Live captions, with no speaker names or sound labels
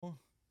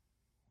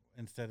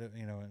instead of,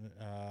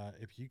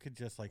 if you could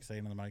just like say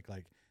into the mic,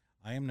 like,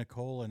 I am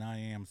Nicole and I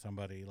am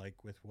somebody,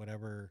 like with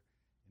whatever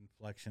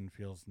inflection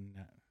feels.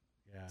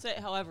 Yeah. Say it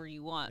however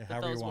you want with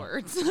However you those want.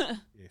 words.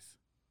 Yes.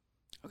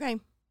 Okay.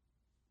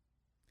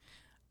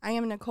 I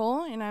am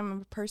Nicole, and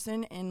I'm a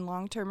person in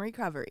long-term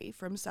recovery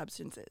from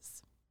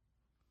substances.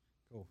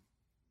 Cool.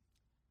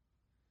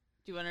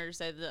 Do you want her to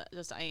say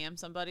just I am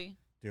somebody?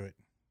 Do it.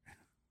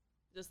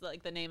 Just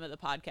like the name of the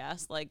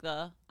podcast, like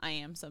the I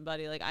am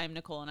somebody, like I am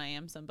Nicole and I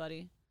am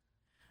somebody.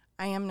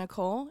 I am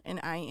Nicole, and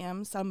I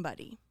am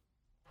somebody.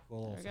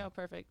 Cool. There we go.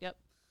 Perfect. Yep.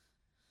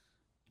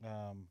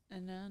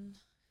 And then.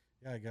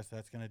 Yeah, I guess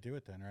that's going to do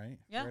it then, right?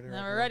 Yeah, Ready,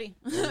 now we're ready.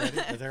 We're ready?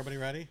 Is everybody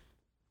ready?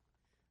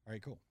 All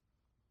right, cool.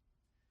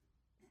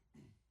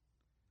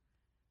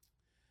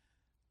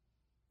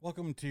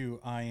 Welcome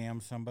to I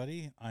Am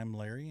Somebody. I'm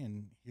Larry,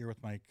 and here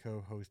with my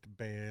co-host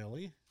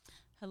Bailey.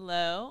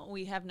 Hello.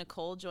 We have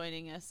Nicole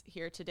joining us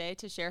here today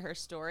to share her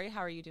story. How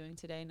are you doing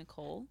today,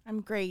 Nicole?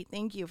 I'm great.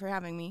 Thank you for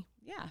having me.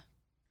 Yeah.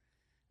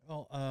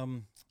 Well,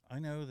 I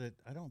know that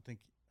I don't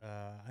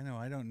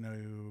know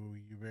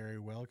you very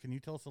well. Can you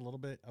tell us a little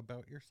bit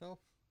about yourself?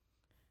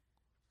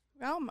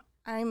 Well,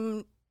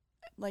 I'm,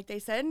 like they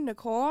said,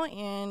 Nicole,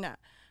 and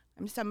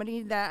I'm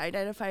somebody that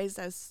identifies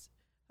as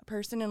a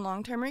person in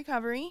long-term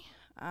recovery.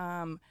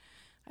 I've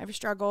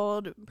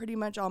struggled pretty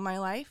much all my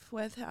life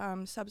with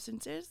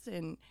substances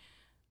and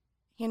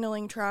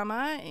handling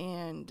trauma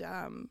and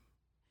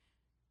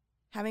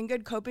having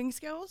good coping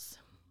skills.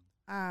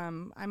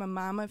 I'm a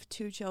mom of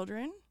 2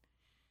 children.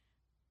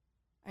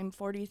 I'm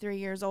 43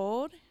 years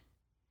old.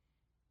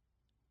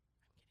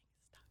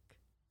 I'm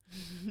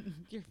getting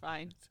stuck. You're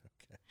fine. It's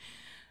okay.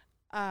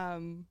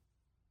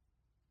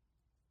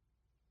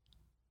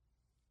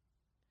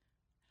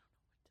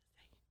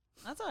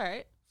 That's all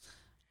right.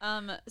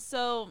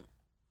 So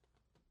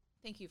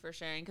thank you for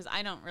sharing, because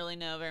I don't really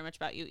know very much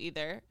about you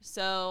either.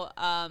 So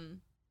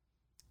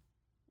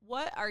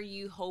what are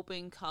you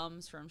hoping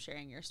comes from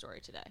sharing your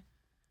story today?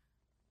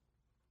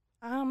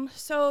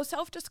 So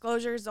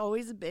self-disclosure has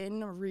always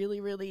been really,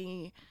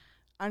 really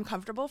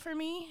uncomfortable for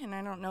me, and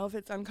I don't know if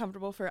it's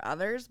uncomfortable for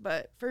others,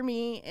 but for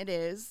me, it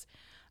is.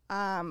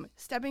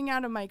 Stepping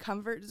out of my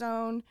comfort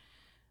zone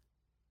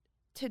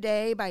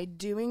today by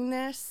doing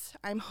this,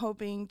 I'm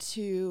hoping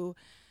to,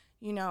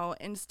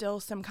 instill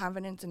some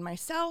confidence in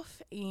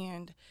myself,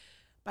 and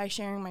by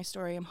sharing my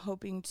story, I'm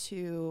hoping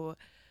to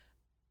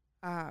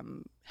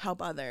help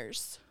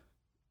others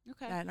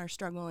that are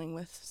struggling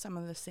with some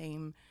of the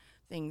same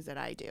things that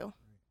I do.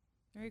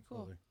 Very cool.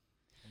 Absolutely.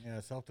 Yeah,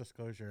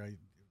 self-disclosure,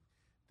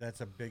 that's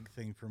a big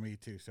thing for me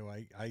too. So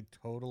I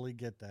totally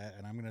get that,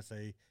 and I'm going to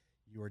say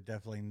you are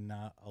definitely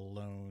not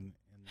alone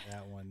in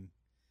that one.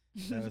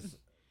 That was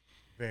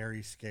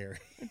very scary.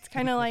 It's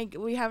kind of like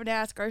we have to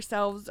ask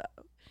ourselves,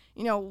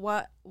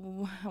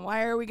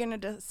 why are we going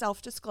to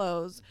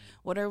self-disclose?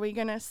 What are we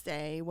going to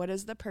say? What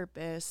is the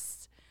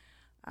purpose?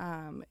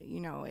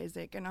 Is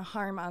it going to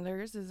harm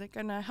others? Is it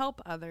going to help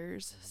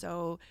others?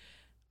 So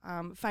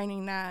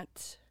finding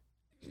that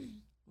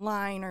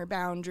line or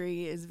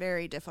boundary is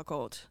very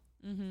difficult.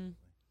 Mm-hmm.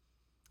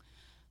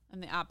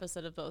 I'm the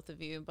opposite of both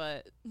of you,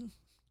 but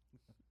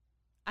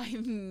I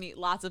meet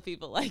lots of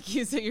people like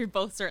you, so you're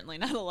both certainly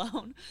not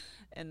alone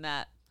in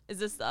that. Is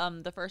this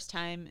the first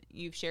time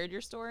you've shared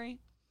your story?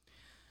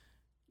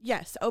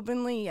 Yes,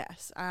 openly,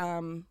 yes.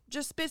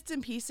 Just bits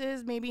and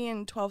pieces, maybe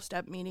in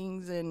 12-step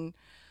meetings and,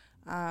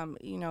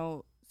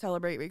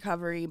 celebrate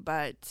recovery,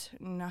 but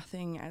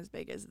nothing as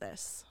big as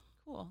this.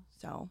 Cool.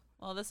 So,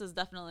 well, this is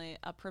definitely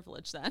a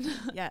privilege then.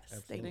 yes,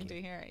 Absolutely. thank you.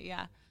 to hear it.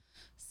 Yeah.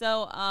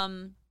 So,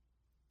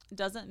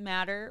 doesn't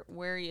matter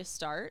where you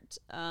start,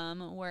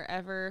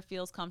 wherever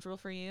feels comfortable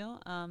for you.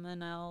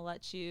 And I'll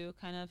let you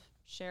kind of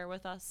share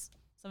with us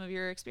some of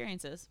your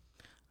experiences.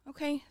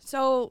 Okay,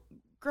 so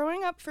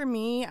growing up for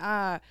me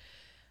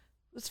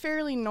was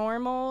fairly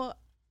normal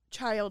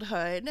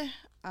childhood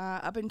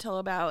up until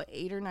about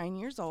 8 or 9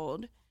 years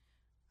old.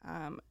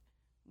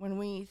 When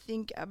we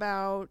think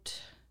about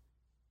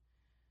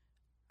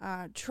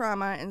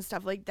trauma and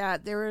stuff like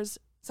that, there was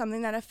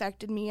something that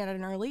affected me at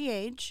an early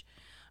age,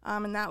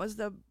 and that was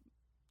the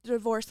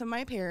divorce of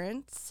my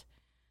parents.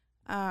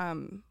 I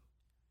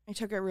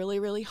took it really,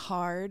 really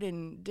hard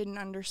and didn't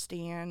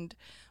understand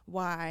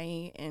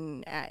why.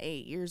 And at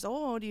 8 years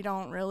old, you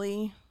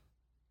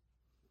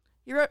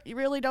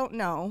really don't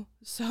know.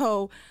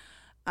 So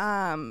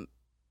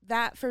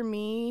that for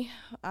me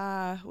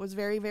was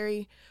very,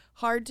 very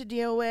hard to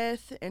deal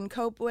with and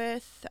cope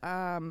with.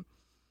 Other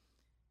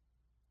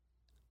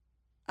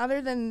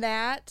than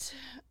that,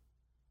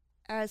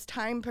 as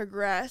time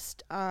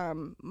progressed,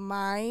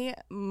 my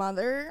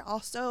mother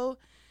also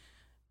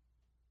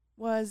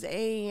was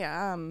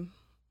a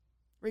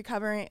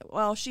recovering.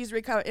 Well, she's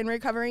in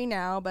recovery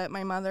now, but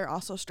my mother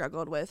also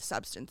struggled with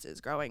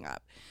substances growing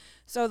up.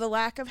 So the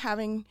lack of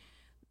having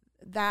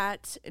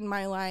that in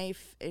my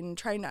life and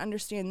trying to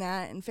understand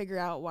that and figure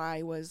out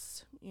why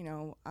was,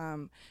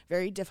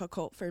 very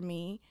difficult for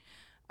me.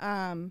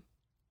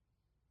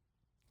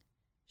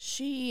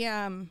 She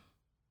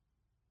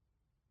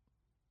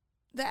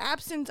the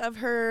absence of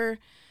her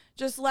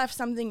just left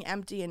something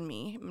empty in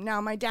me.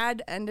 Now, my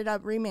dad ended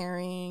up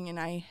remarrying, and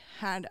I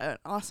had an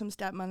awesome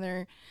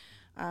stepmother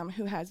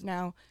who has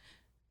now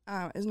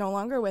is no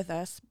longer with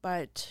us,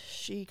 but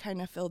she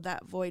kind of filled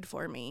that void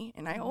for me.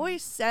 And I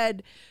always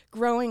said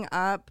growing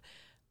up,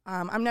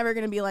 I'm never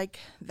going to be like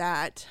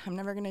that. I'm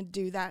never going to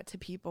do that to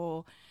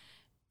people.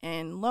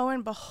 And lo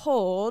and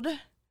behold,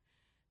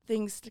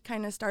 things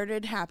kind of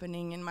started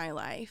happening in my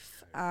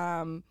life.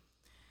 I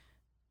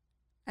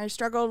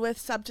struggled with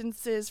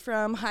substances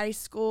from high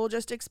school,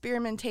 just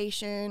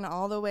experimentation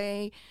all the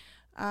way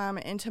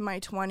into my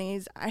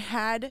 20s. I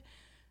had,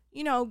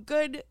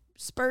 good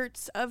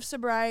spurts of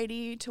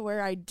sobriety to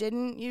where I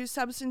didn't use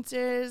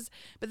substances,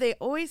 but they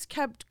always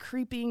kept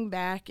creeping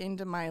back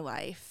into my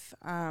life.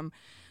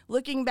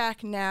 Looking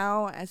back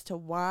now as to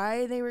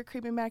why they were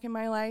creeping back in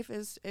my life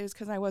is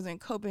because I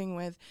wasn't coping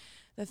with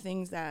the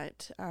things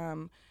that,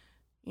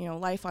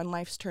 life on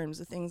life's terms,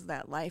 the things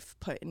that life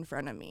put in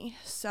front of me.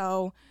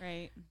 So,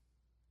 right.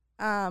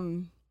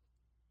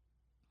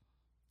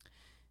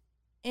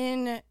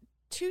 In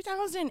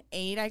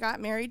 2008, I got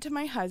married to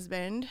my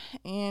husband,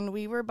 and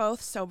we were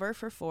both sober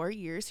for 4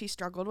 years. He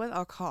struggled with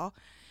alcohol.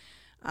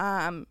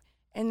 And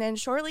then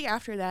shortly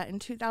after that, in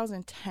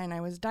 2010,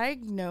 I was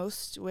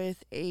diagnosed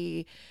with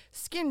a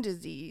skin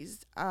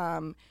disease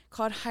called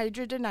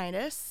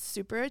hidradenitis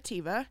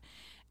suppurativa.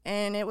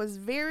 And it was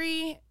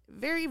very,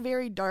 very,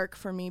 very dark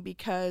for me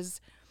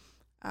because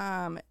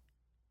a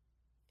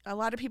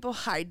lot of people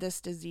hide this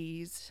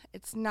disease.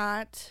 It's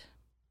not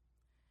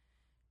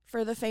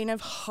for the faint of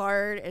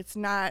heart. It's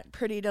not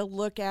pretty to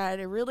look at.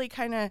 It really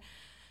kind of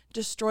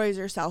destroys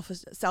your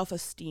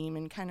self-esteem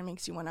and kind of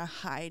makes you want to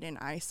hide and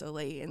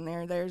isolate. And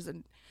there's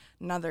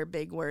another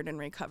big word in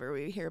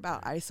recovery. We hear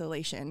about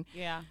isolation.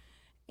 Yeah.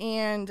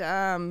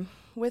 And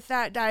with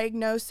that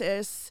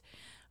diagnosis,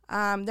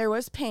 there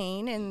was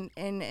pain,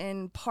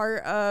 and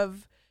part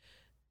of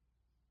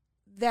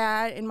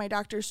that, and my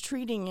doctors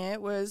treating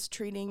it, was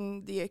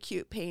treating the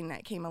acute pain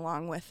that came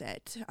along with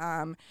it.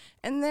 And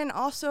then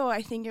also,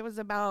 I think it was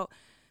about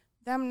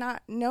them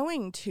not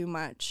knowing too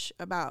much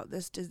about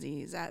this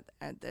disease at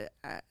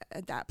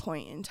that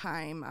point in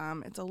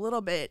time. It's a little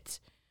bit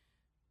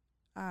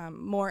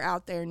more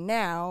out there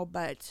now,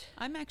 but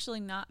I'm actually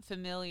not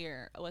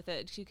familiar with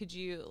it. Could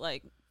you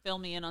fill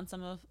me in on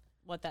some of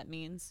what that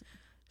means?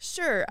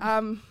 Sure.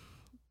 A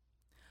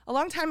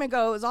long time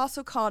ago, it was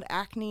also called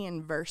acne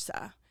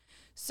inversa.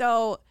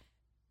 So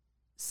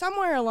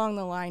somewhere along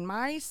the line,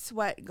 my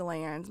sweat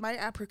glands, my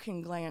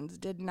apocrine glands,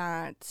 did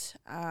not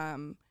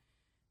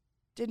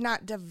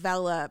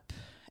develop.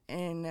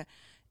 In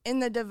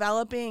the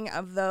developing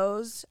of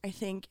those, I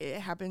think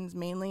it happens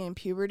mainly in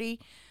puberty.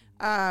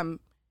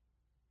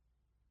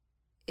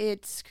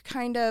 It's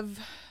kind of,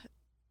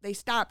 they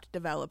stopped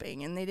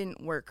developing and they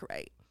didn't work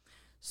right.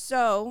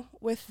 So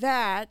with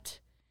that,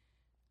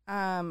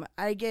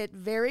 I get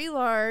very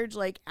large,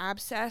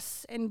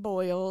 abscess and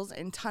boils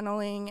and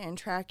tunneling and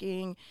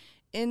tracking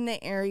in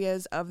the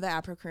areas of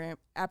the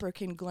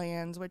apocrine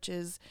glands, which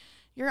is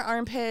your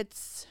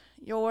armpits,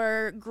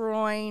 your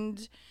groin,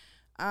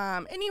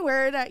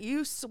 anywhere that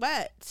you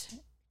sweat.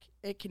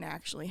 It can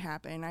actually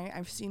happen.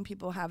 I've seen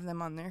people have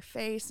them on their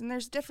face, and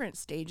there's different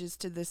stages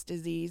to this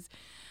disease.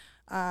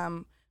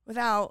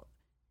 Without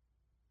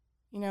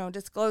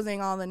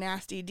disclosing all the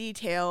nasty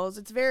details,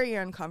 it's very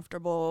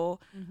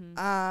uncomfortable. Mm-hmm.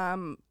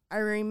 I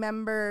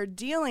remember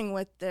dealing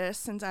with this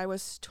since I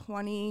was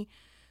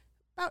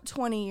about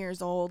 20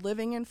 years old,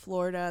 living in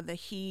Florida, the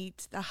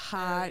heat, the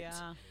hot.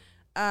 Oh,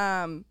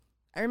 yeah.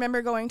 I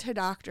remember going to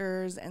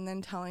doctors and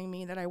then telling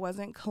me that I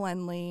wasn't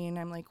cleanly, and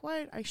I'm like,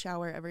 what? I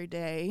shower every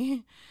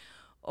day.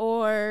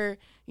 Or,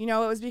 it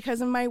was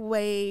because of my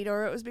weight,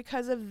 or it was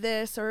because of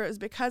this, or it was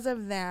because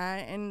of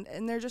that, and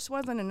there just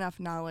wasn't enough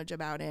knowledge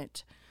about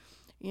it.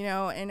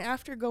 And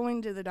after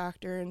going to the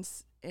doctor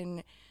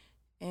and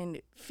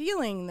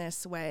feeling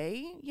this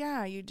way,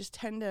 yeah, you just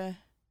tend to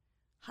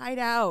hide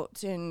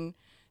out and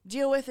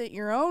deal with it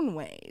your own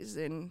ways.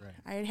 And right.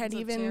 I had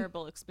it's a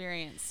terrible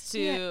experience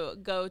to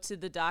go to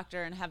the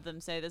doctor and have them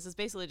say, this is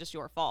basically just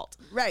your fault.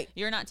 Right.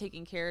 You're not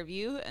taking care of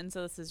you, and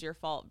so this is your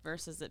fault,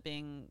 versus it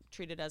being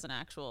treated as an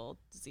actual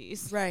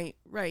disease. Right.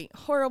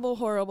 Horrible,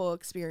 horrible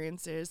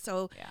experiences.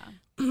 So, yeah.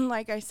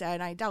 Like I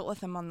said, I dealt with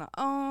them on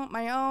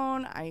my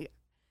own.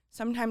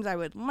 Sometimes I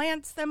would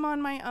lance them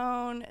on my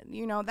own.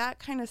 That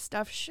kind of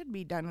stuff should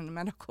be done in a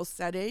medical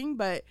setting.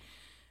 But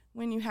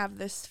when you have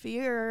this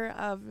fear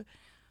of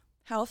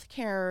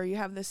healthcare, you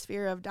have this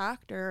fear of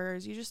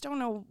doctors, you just don't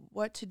know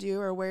what to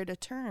do or where to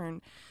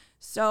turn.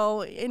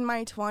 So in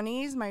my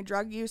 20s, my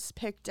drug use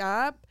picked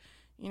up.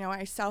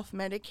 I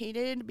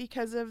self-medicated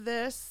because of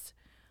this.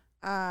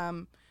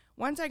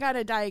 Once I got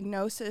a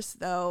diagnosis,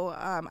 though,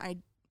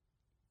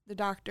 the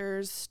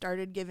doctors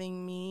started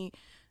giving me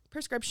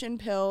prescription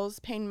pills,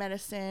 pain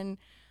medicine,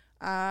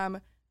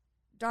 Darvocet,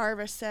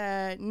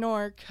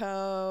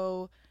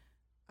 Norco,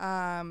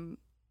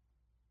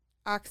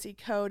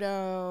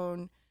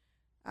 oxycodone.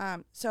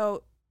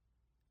 So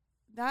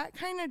that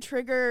kind of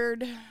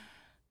triggered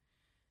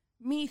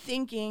me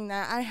thinking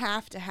that I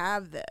have to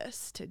have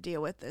this to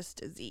deal with this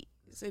disease,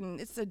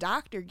 and it's the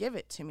doctor give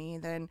it to me,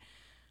 then,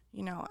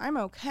 you know, I'm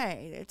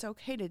okay. It's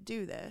okay to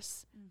do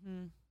this.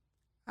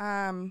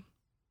 Mm-hmm.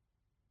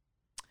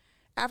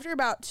 After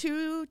about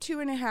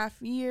 2.5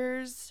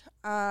 years,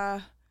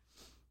 my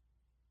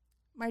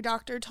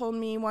doctor told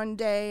me one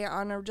day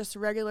on a just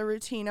regular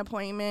routine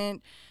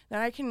appointment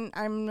that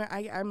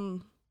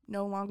I'm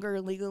no longer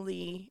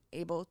legally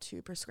able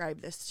to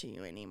prescribe this to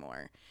you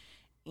anymore.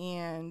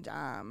 And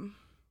kind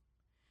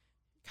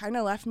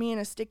of left me in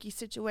a sticky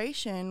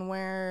situation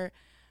where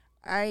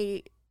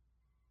I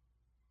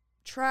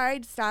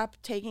stop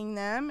taking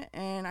them,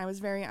 and I was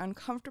very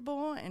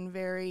uncomfortable and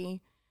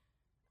very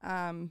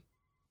You're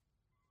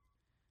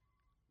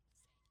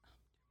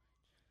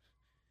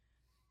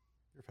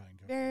fine,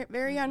 Joe.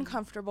 very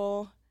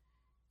uncomfortable,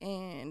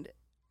 and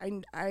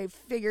I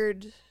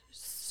figured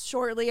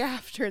shortly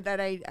after that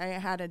I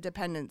had a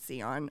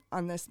dependency on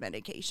this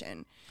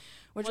medication,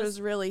 which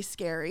was really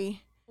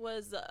scary.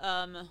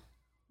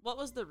 What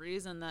was the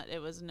reason that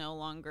it was no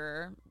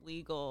longer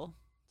legal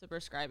to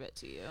prescribe it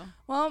to you?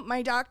 Well,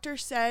 my doctor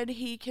said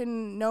he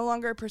can no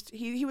longer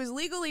he was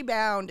legally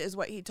bound, is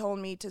what he told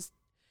me, to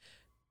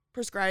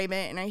prescribe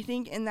it. And I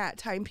think in that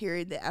time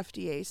period, the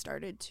FDA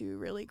started to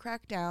really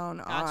crack down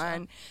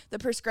on the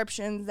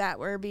prescriptions that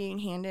were being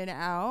handed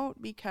out,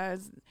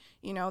 because,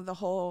 you know, the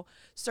whole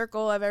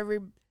circle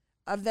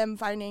of them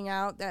finding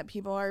out that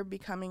people are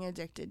becoming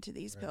addicted to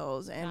these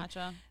pills and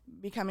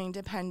becoming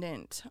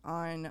dependent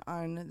on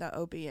the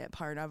opiate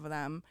part of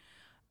them.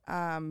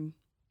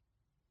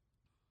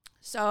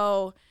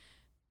 So,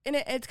 and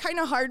it's kind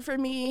of hard for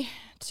me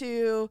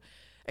to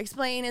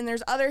explain, and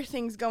there's other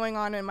things going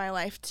on in my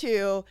life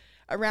too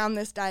around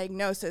this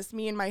diagnosis.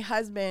 Me and my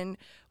husband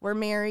were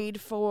married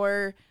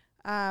for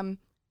 2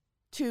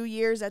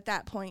 years at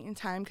that point in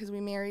time, because we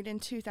married in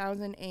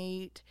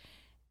 2008,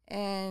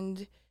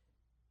 and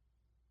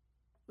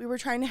we were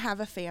trying to have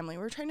a family.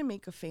 We were trying to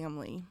make a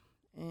family,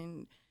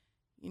 and,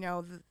 you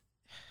know,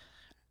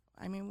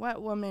 I mean,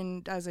 what woman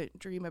doesn't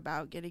dream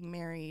about getting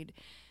married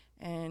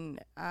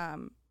and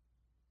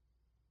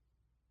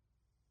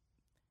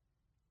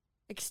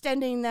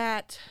extending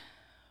that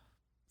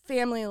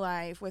family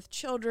life with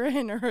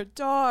children or a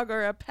dog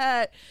or a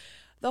pet,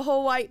 the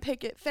whole white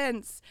picket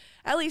fence.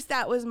 At least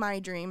that was my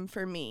dream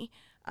for me,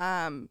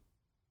 to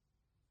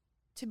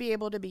be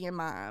able to be a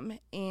mom.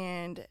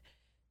 And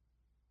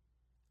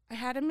I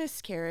had a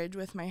miscarriage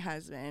with my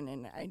husband,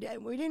 and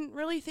we didn't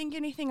really think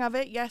anything of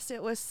it. Yes,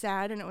 it was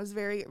sad, and it was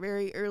very,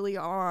 very early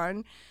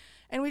on.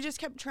 And we just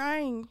kept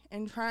trying,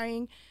 and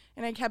I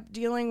kept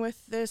dealing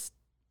with this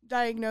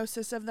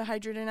diagnosis of the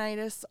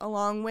hidradenitis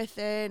along with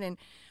it, and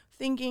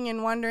thinking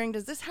and wondering,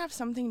 does this have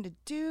something to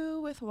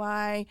do with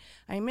why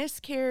I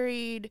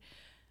miscarried?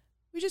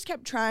 We just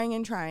kept trying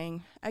and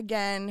trying.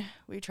 Again,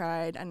 we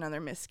tried another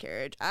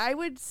miscarriage. I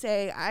would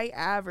say I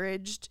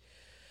averaged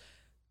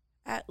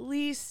at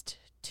least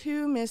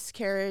 2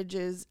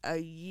 miscarriages a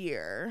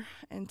year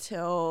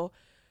until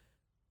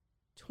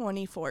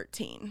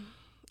 2014.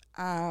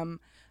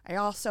 I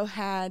also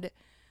had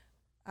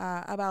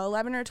about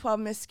 11 or 12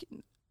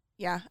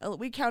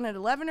 we counted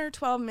 11 or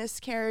 12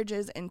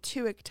 miscarriages and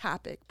 2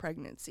 ectopic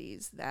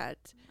pregnancies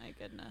that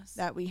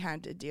we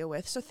had to deal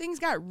with. So things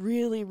got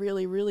really,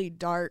 really, really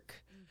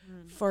dark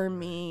for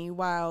me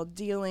while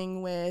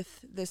dealing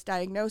with this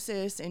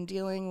diagnosis and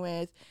dealing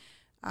with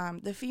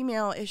the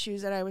female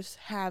issues that I was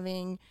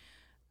having,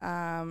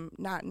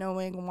 not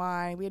knowing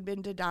why. We had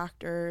been to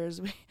doctors.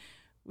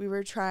 We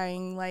were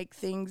trying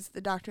things.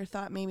 The doctor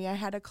thought maybe I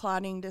had a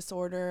clotting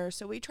disorder.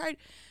 So we tried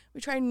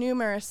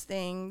numerous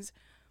things.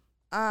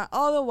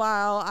 All the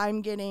while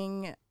I'm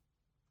getting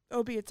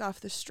opiates off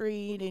the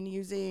street and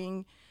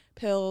using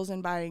pills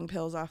and buying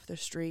pills off the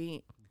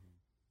street.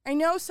 I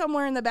know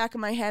somewhere in the back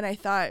of my head I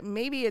thought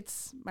maybe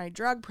it's my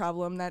drug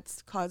problem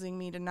that's causing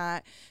me to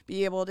not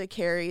be able to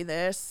carry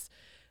a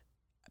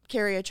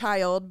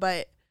child,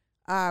 but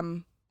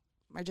I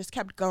just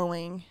kept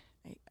going.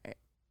 I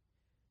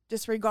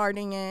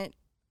disregarding it.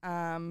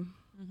 I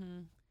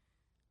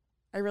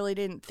really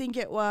didn't think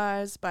it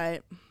was,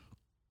 but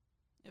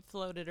it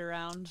floated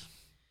around.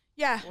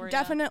 Yeah,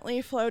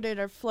 definitely floated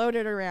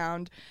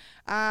around.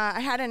 I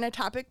had an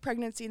ectopic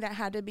pregnancy that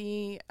had to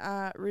be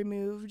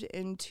removed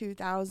in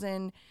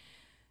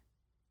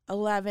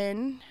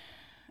 2011,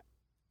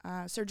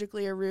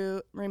 surgically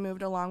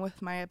removed along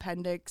with my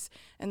appendix,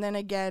 and then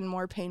again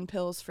more pain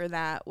pills for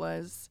that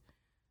was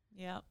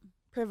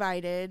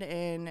provided,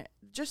 and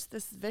just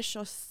this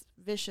vicious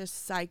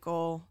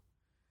cycle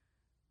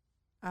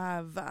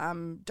of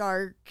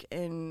dark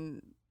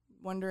and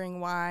wondering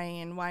why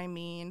and why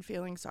me and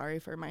feeling sorry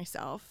for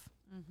myself.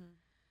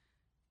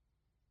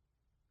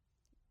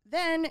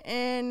 Then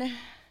in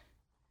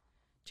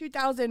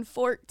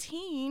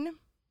 2014,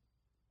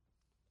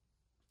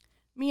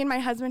 me and my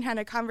husband had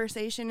a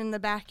conversation in the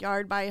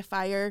backyard by a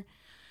fire.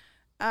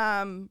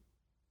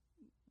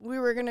 We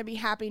were going to be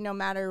happy no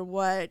matter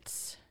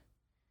what,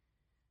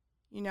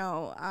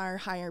 our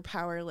higher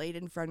power laid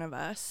in front of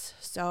us.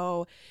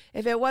 So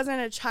if it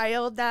wasn't a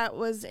child that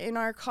was in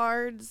our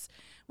cards,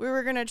 we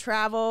were going to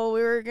travel,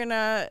 we were going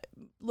to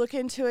look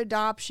into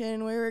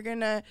adoption, we were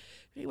going to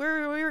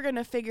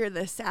figure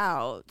this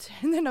out.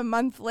 And then a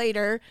month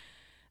later,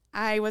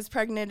 I was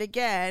pregnant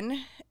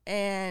again,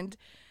 and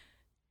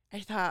I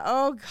thought,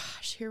 oh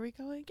gosh, here we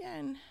go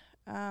again.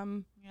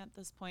 At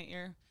this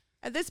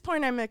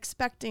point, I'm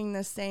expecting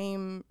the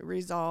same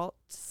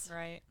results.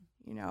 Right.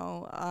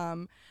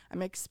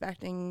 I'm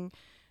expecting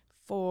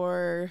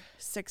for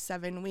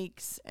 6-7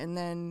 weeks, and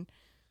then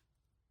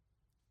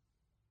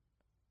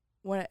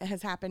what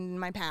has happened in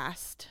my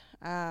past,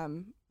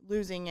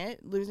 losing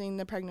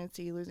the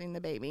pregnancy, losing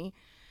the baby.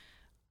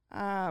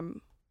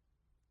 And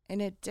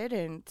it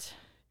didn't.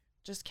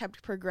 Just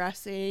kept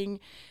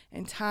progressing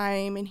in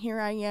time, and here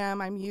I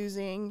am, I'm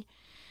using,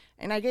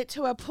 and I get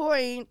to a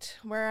point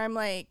where I'm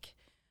like,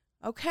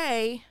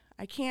 okay,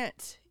 I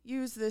can't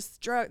use this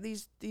drug,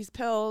 these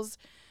pills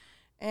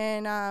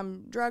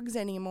and drugs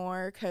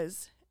anymore,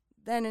 because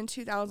then in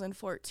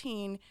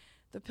 2014,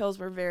 the pills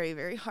were very,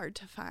 very hard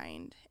to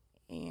find,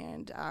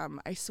 and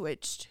I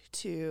switched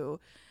to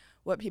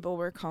what people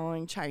were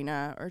calling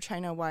China or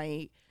China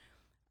White,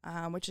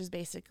 which is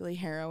basically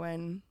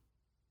heroin.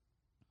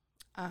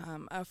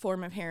 A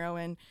form of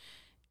heroin,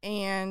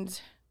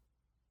 and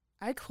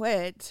I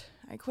quit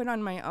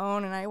on my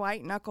own, and I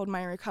white knuckled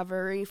my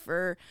recovery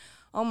for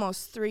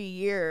almost 3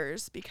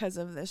 years because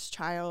of this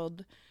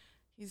child.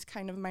 He's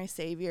kind of my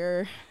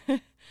savior. Yeah.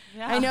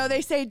 I know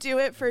they say do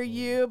it for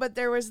you, but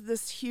there was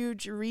this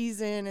huge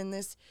reason and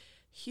this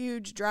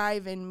huge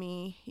drive in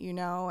me,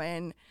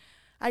 and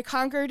I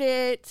conquered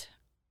it.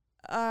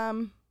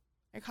 I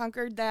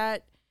conquered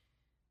that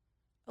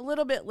a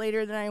little bit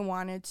later than I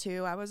wanted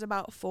to. I was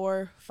about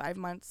 4-5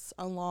 months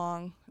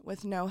along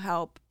with no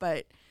help,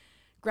 but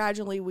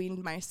gradually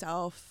weaned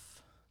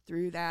myself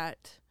through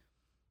that.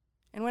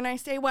 And when I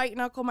say white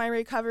knuckle my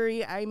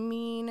recovery, I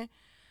mean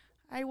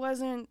I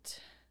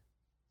wasn't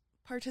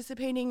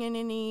participating in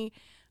any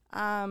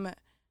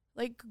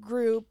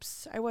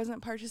groups. I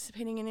wasn't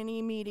participating in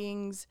any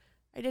meetings.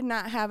 I did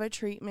not have a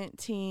treatment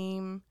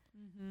team.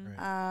 Mm-hmm.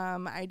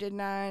 Right. I did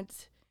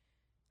not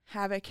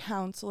have a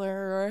counselor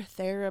or a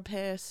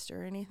therapist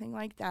or anything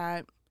like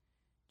that.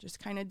 Just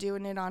kind of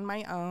doing it on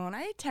my own.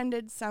 I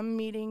attended some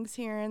meetings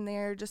here and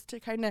there just to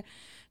kind of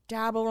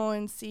dabble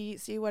and see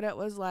what it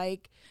was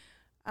like.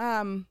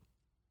 And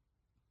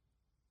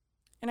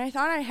I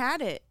thought I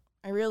had it.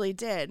 I really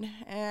did.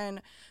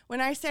 And when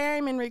I say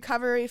I'm in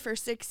recovery for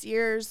 6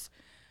 years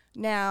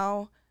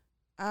now,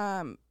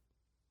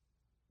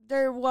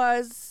 there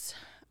was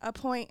a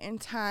point in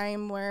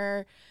time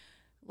where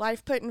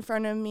life put in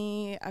front of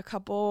me a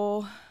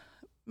couple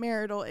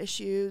marital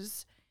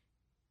issues,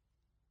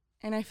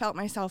 and I felt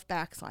myself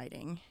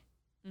backsliding.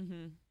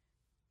 Mm-hmm.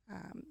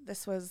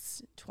 This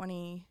was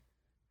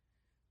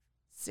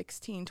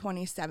 2016,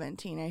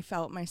 2017. I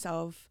felt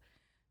myself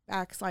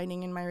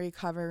backsliding in my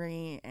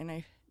recovery,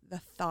 and the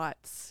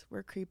thoughts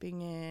were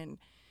creeping in,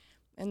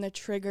 and the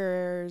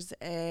triggers,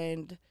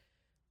 and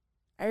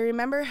I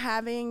remember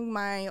having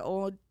my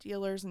old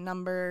dealer's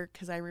number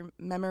because I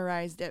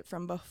memorized it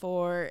from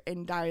before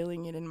and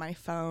dialing it in my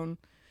phone.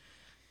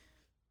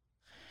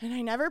 And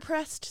I never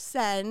pressed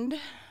send.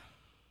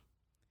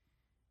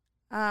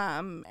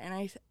 And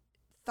I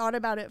thought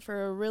about it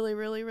for a really,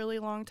 really, really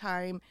long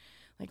time.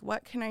 Like,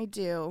 what can I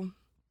do?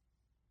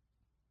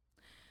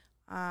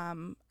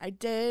 I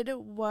did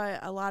what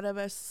a lot of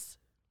us,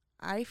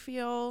 I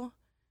feel,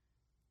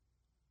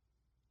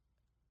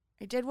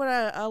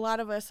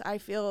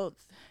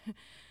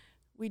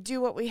 we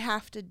do what we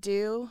have to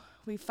do.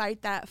 We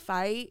fight that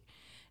fight.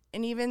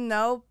 And even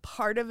though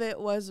part of it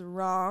was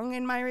wrong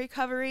in my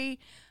recovery,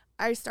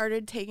 I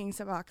started taking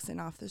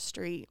Suboxone off the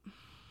street.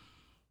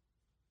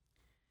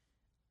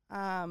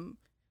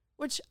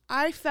 Which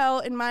I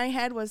felt in my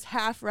head was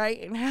half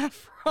right and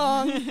half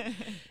wrong,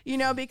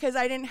 because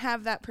I didn't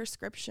have that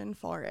prescription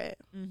for it.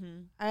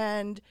 Mm-hmm.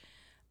 And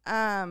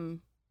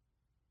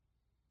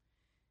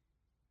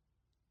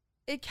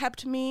it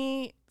kept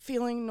me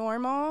feeling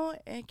normal.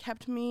 It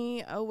kept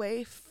me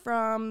away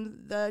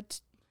from the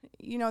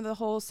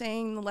whole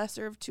saying the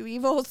lesser of two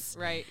evils.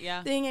 Right,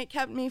 yeah. Thing. It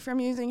kept me from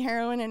using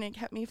heroin, and it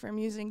kept me from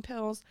using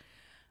pills.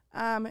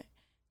 And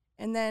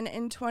then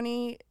in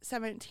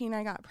 2017,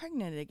 I got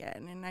pregnant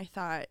again, and I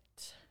thought,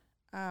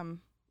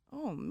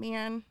 oh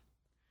man,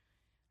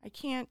 I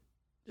can't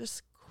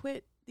just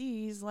quit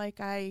these like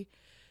I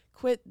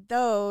quit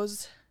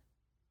those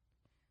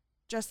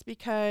just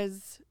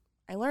because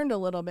I learned a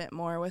little bit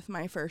more with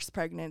my first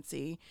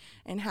pregnancy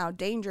and how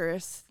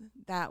dangerous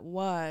that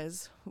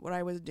was, what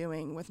I was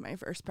doing with my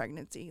first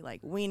pregnancy,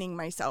 like weaning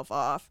myself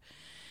off.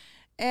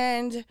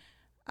 And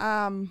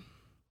I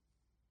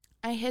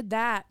hid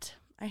that.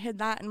 I hid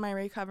that in my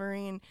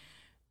recovery. And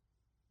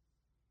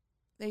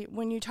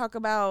when you talk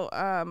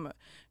about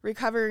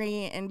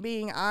recovery and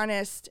being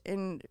honest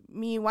and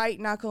me white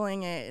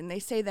knuckling it, and they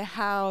say the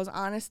hows,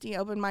 honesty,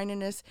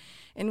 open-mindedness,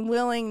 and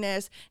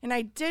willingness, and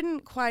I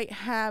didn't quite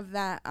have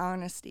that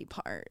honesty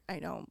part, I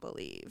don't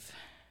believe.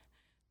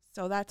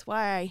 So that's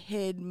why I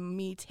hid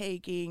me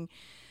taking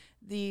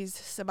these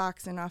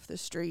Suboxone off the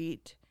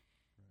street.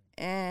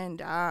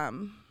 And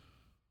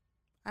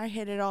I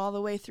hid it all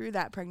the way through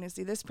that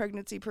pregnancy. This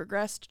pregnancy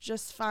progressed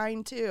just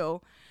fine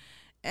too.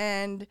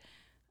 And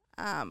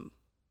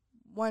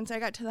once I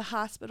got to the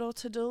hospital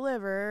to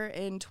deliver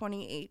in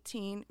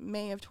 2018,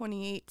 May of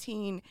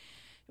 2018, it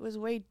was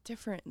way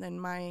different than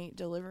my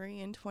delivery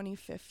in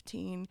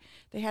 2015.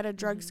 They had a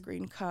drug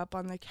screen cup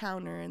on the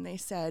counter, and they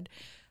said,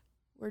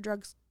 we're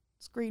drug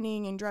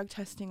screening and drug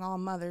testing all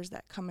mothers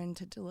that come in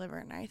to deliver.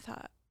 And I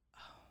thought,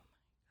 oh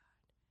my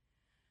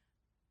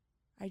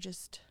God, I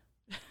just,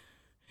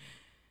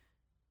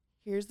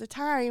 here's the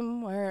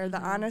time where the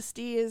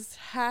honesty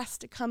has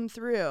to come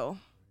through.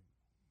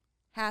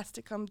 Has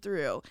to come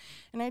through.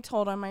 And I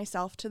told on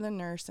myself to the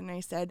nurse, and I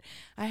said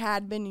I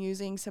had been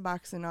using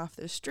Suboxone off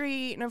the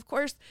street. And of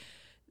course,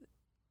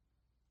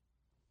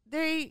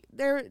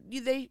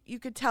 you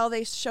could tell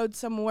they showed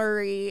some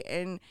worry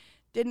and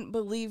didn't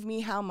believe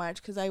me how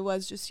much, because I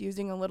was just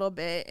using a little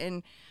bit,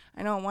 and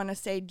I don't want to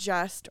say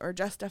just or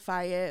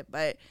justify it,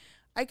 but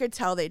I could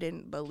tell they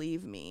didn't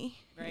believe me,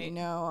 right. You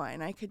know,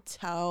 and I could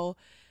tell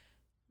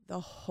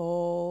the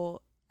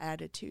whole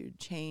attitude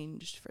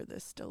changed for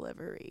this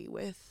delivery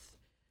with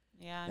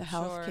the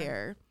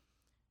healthcare.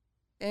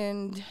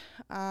 And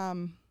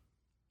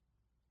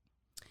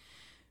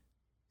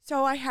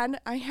so I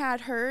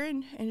had her,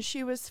 and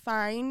she was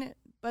fine,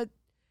 but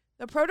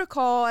the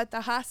protocol at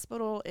the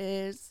hospital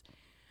is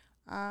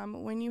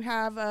when you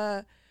have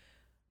a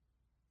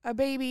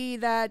baby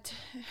that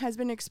has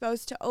been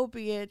exposed to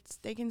opiates,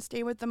 they can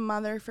stay with the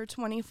mother for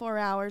 24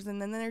 hours,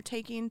 and then they're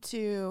taken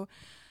to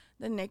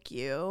the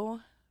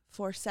NICU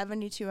for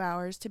 72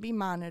 hours to be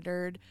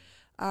monitored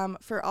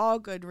for all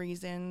good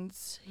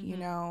reasons, you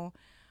know,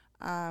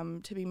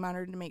 to be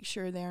monitored to make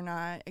sure they're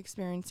not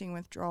experiencing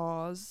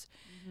withdrawals.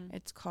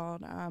 It's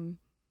called,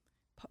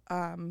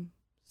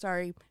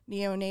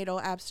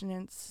 neonatal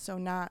abstinence, so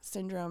not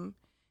syndrome.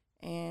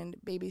 And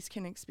babies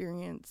can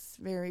experience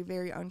very,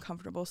 very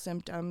uncomfortable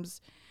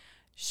symptoms.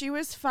 She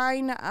was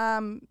fine.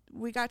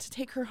 We got to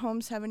take her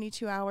home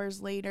 72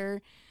 hours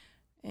later,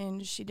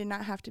 and she did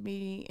not have to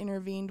be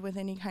intervened with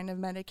any kind of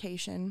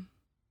medication.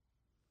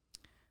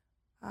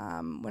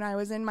 When I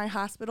was in my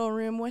hospital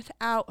room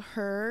without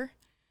her,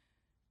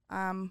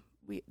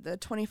 the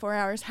 24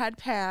 hours had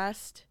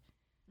passed.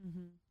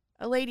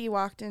 A lady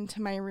walked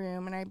into my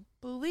room, and I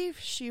believe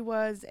she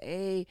was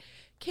a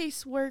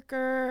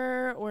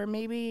caseworker or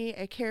maybe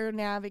a care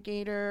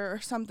navigator or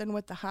something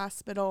with the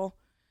hospital,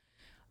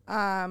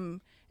 and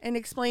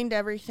explained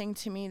everything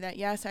to me, that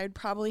yes, I would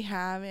probably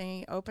have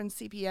an open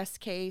CPS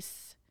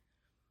case,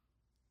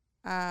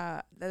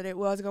 that it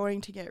was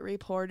going to get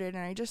reported.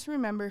 And I just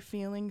remember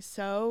feeling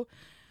so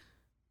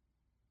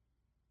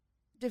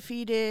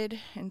defeated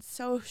and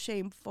so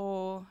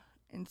shameful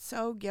and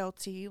so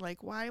guilty.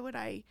 Like, why would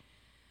I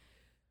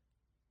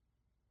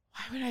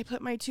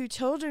put my two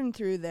children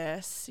through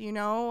this? You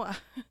know,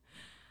 it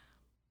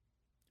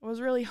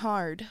was really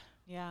hard.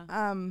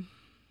 Yeah.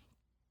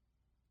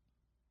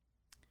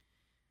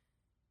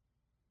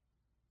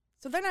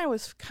 So then I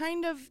was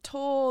kind of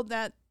told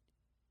that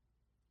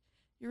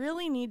you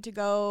really need to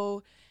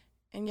go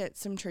and get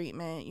some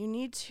treatment. You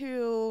need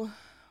to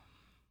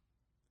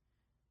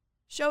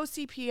show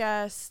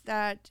CPS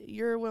that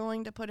you're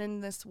willing to put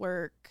in this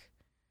work.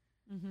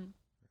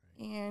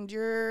 And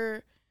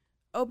you're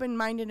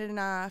open-minded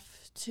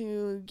enough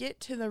to get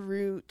to the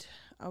root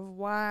of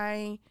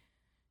why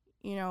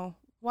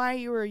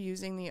you were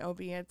using the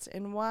opiates,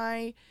 and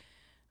why,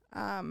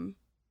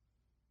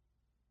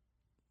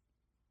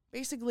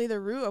 basically the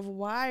root of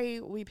why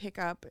we pick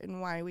up and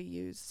why we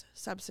use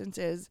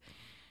substances.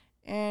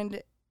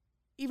 And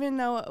even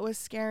though it was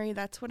scary,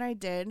 that's what I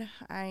did.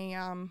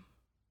 I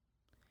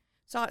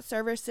sought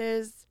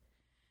services.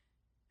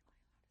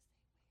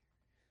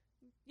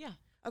 Yeah.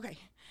 Okay.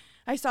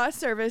 I sought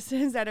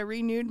services at a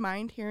Renewed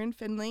Mind here in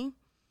Findlay,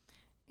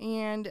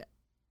 and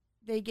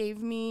they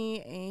gave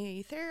me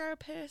a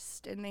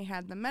therapist, and they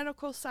had the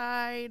medical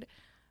side,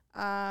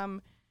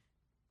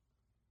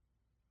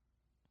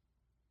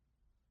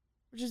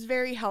 which is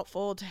very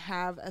helpful to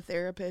have a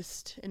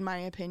therapist, in my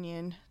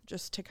opinion,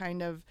 just to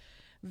kind of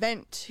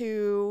vent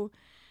to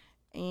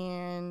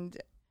and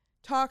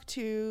talk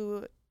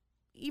to,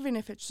 even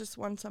if it's just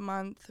once a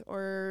month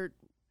or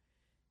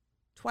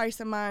twice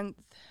a month,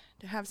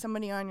 to have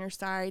somebody on your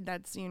side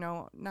that's,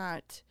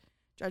 not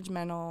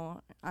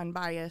judgmental,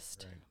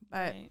 unbiased.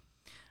 But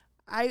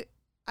I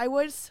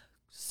was,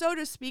 so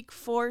to speak,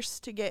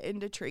 forced to get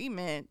into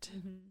treatment.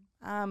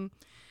 As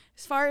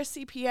far as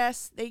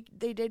CPS,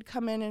 they did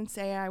come in and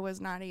say I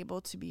was not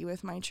able to be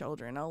with my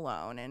children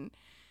alone, and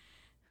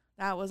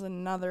that was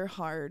another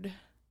hard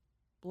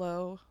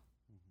blow.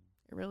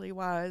 It really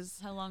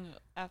was. How long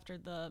after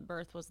the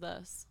birth was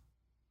this?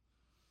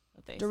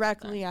 that they said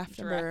Directly that?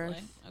 after Directly.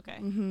 birth. Okay.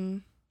 Mm-hmm.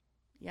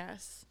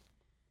 Yes.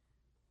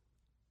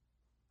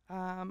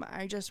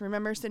 I just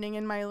remember sitting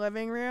in my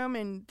living room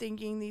and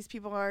thinking these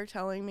people are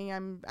telling me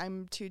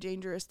I'm too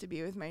dangerous to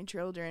be with my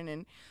children,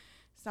 and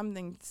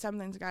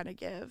something's got to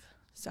give.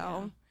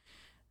 So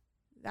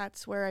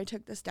that's where I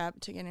took the step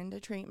to get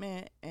into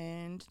treatment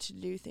and to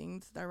do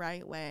things the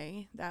right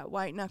way. That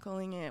white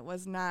knuckling it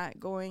was not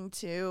going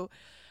to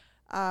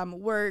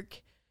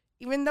work,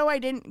 even though I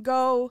didn't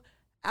go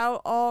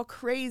out all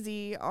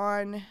crazy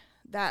on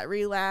that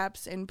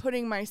relapse and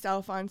putting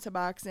myself on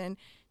Suboxone.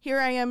 Here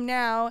I am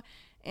now,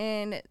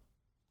 and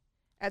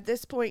at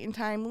this point in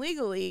time,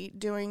 legally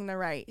doing the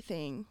right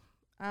thing.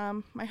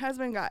 My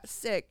husband got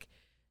sick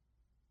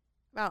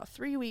about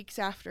 3 weeks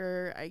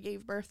after I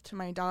gave birth to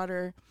my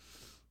daughter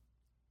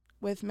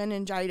with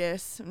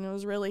meningitis, and it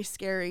was really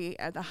scary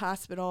at the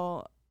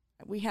hospital.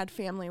 We had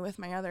family with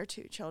my other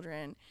 2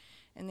 children,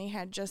 and they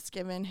had just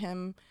given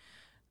him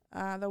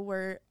the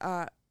word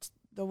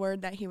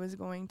that he was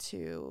going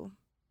to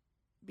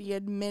be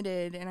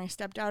admitted, and I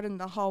stepped out in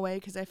the hallway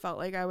because I felt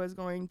like I was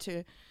going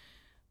to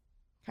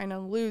kind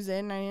of lose it,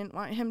 and I didn't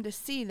want him to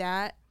see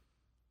that.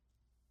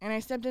 And I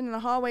stepped into the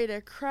hallway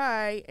to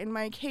cry, and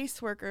my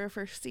caseworker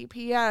for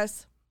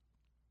CPS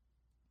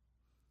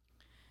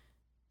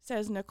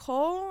says,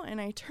 "Nicole," and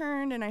I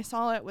turned and I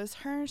saw it was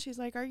her, and she's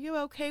like, "Are you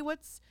okay?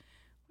 What's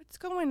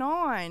going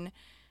on?"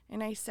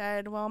 And I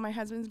said, "Well, my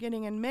husband's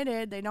getting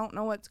admitted. They don't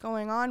know what's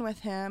going on with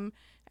him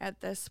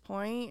at this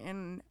point,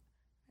 and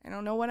I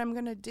don't know what I'm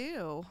going to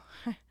do.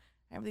 I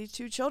have these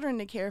 2 children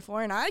to care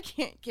for, and I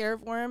can't care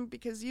for them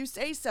because you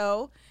say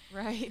so."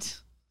 Right.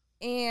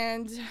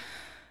 And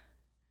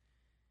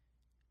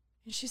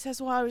she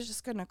says, "Well, I was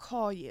just going to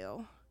call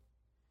you.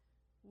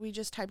 We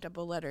just typed up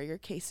a letter. Your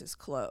case is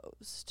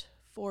closed.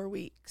 4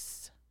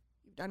 weeks.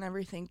 You've done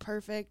everything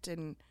perfect,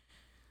 and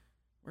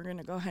we're going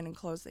to go ahead and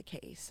close the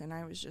case." And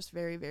I was just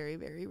very, very,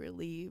 very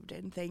relieved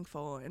and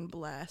thankful and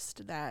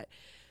blessed that,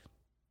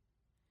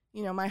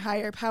 you know, my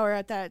higher power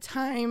at that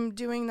time,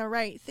 doing the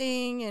right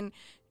thing and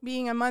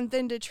being a month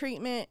into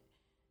treatment,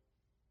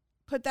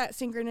 put that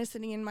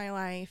synchronicity in my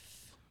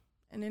life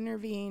and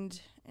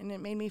intervened, and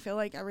it made me feel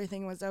like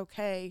everything was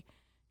okay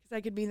because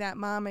I could be that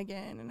mom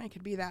again and I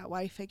could be that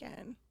wife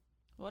again.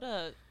 What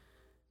a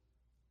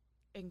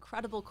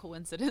incredible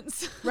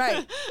coincidence.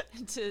 Right.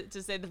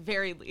 to say the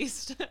very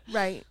least.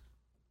 Right.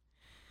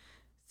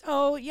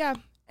 So, yeah.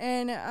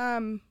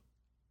 And,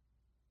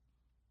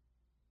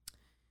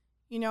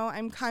 you know,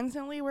 I'm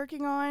constantly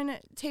working on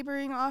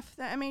tapering off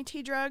the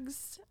MAT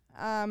drugs,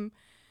 you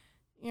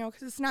know,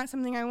 because it's not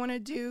something I want to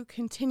do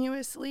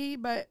continuously,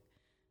 but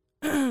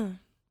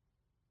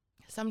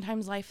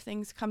sometimes life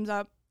things comes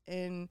up,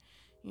 and,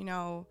 you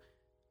know,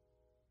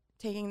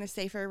 taking the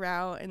safer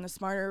route and the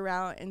smarter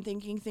route and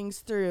thinking things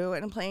through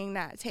and playing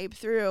that tape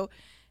through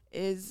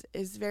is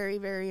very,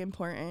 very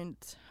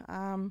important.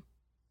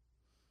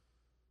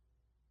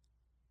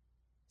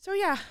 So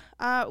yeah,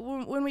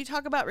 when we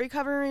talk about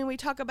recovery, we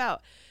talk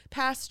about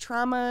past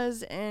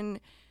traumas, and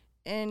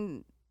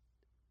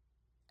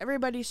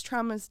everybody's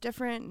trauma is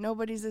different.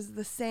 Nobody's is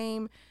the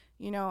same.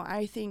 You know,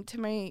 I think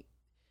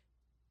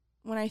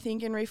when I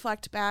think and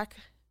reflect back,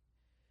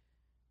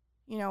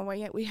 you know,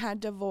 we had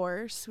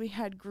divorce, we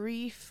had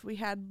grief, we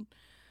had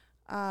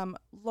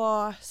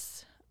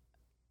loss,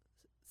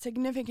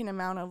 significant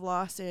amount of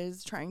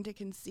losses, trying to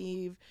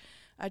conceive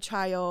a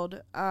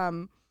child.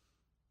 A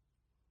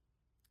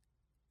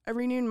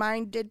Renewed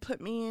Mind did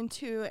put me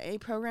into a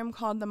program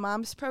called the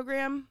Moms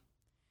Program,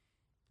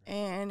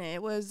 and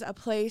it was a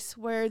place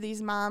where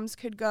these moms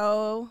could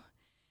go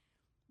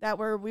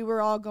we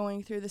were all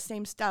going through the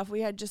same stuff.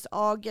 We had just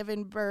all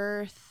given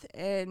birth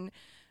and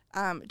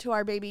to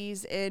our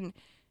babies, and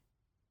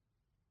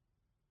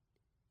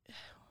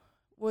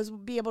was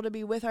be able to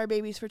be with our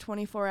babies for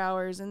 24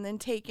 hours and then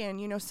taken.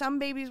 You know, some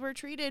babies were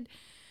treated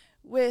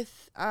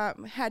with,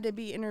 had to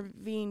be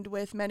intervened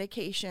with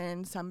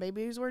medication. Some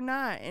babies were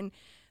not. And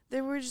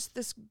there was just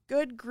this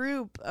good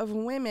group of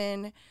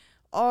women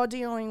all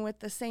dealing with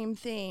the same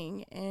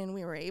thing. And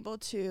we were able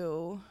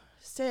to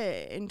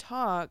sit and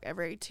talk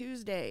every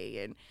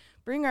Tuesday and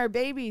bring our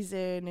babies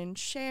in and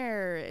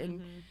share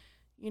and,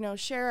 you know,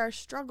 share our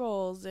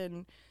struggles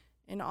and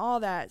all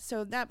that.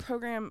 So that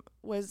program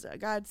was a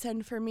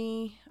godsend for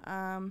me.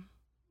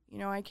 You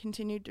know, I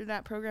continued through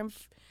that program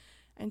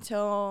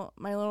until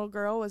my little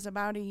girl was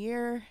about a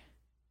year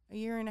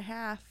and a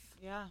half.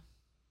 Yeah.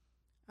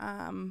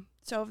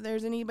 So if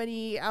there's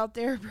anybody out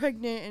there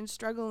pregnant and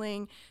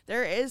struggling,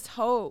 there is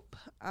hope.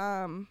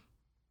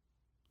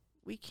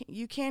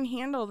 You can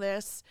handle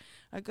this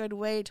a good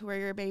way to where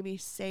your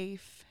baby's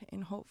safe,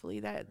 and hopefully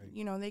that, right,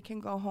 you know, they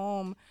can go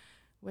home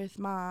with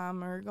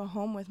mom or go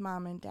home with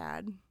mom and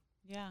dad.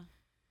 Yeah.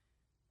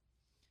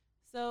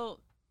 So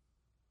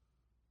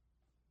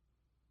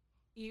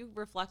you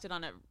reflected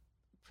on it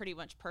pretty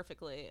much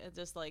perfectly. It's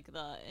just like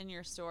in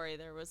your story,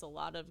 there was a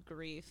lot of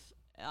grief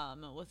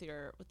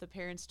with the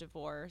parents'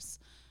 divorce.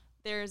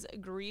 There's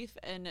grief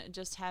in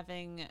just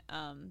having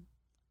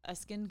a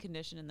skin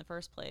condition in the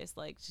first place,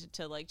 like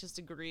to like just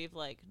to grieve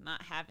like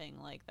not having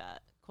like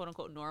that quote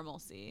unquote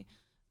normalcy,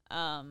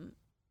 and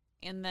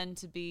then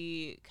to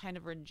be kind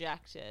of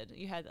rejected.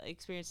 You had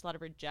experienced a lot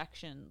of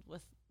rejection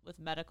with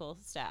medical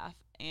staff,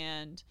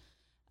 and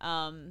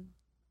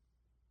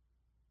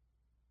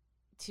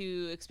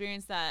to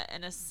experience that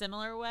in a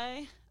similar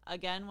way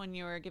again when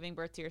you were giving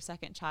birth to your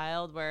second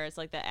child, where it's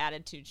like the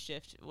attitude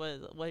shift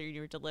was what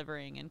you were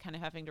delivering, and kind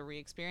of having to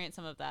re-experience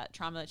some of that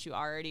trauma that you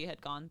already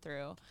had gone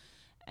through.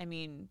 I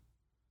mean,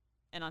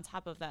 and on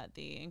top of that,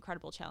 the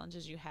incredible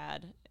challenges you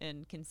had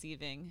in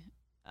conceiving,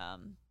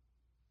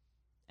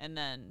 and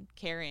then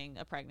carrying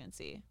a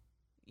pregnancy.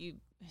 You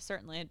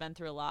certainly had been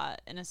through a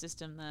lot in a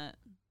system that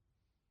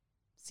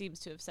seems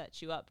to have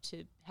set you up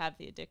to have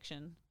the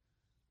addiction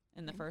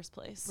in the first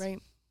place.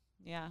 Right.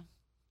 Yeah.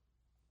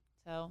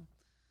 So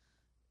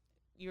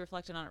you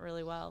reflected on it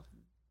really well.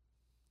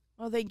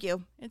 Well, thank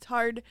you. It's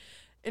hard,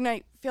 and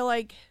I feel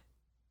like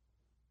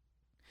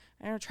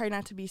I don't try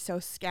not to be so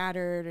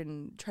scattered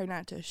and try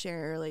not to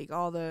share like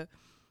all the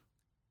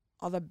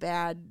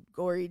bad,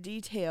 gory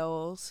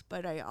details,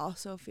 but I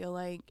also feel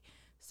like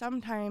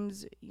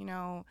sometimes, you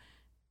know,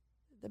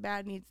 the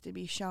bad needs to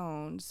be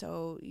shown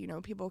so, you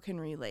know, people can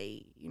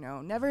relate. You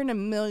know, never in a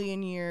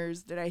million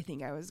years did I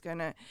think I was going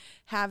to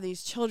have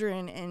these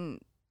children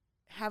and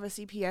have a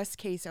CPS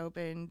case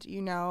opened,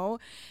 you know,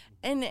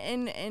 and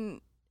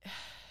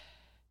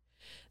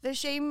the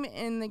shame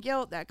and the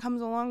guilt that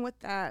comes along with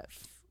that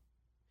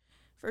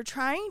for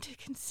trying to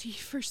conceive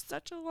for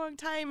such a long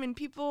time, and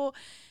people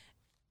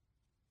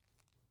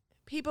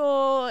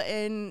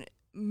and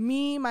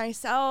me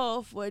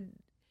myself would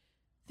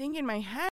think in my head,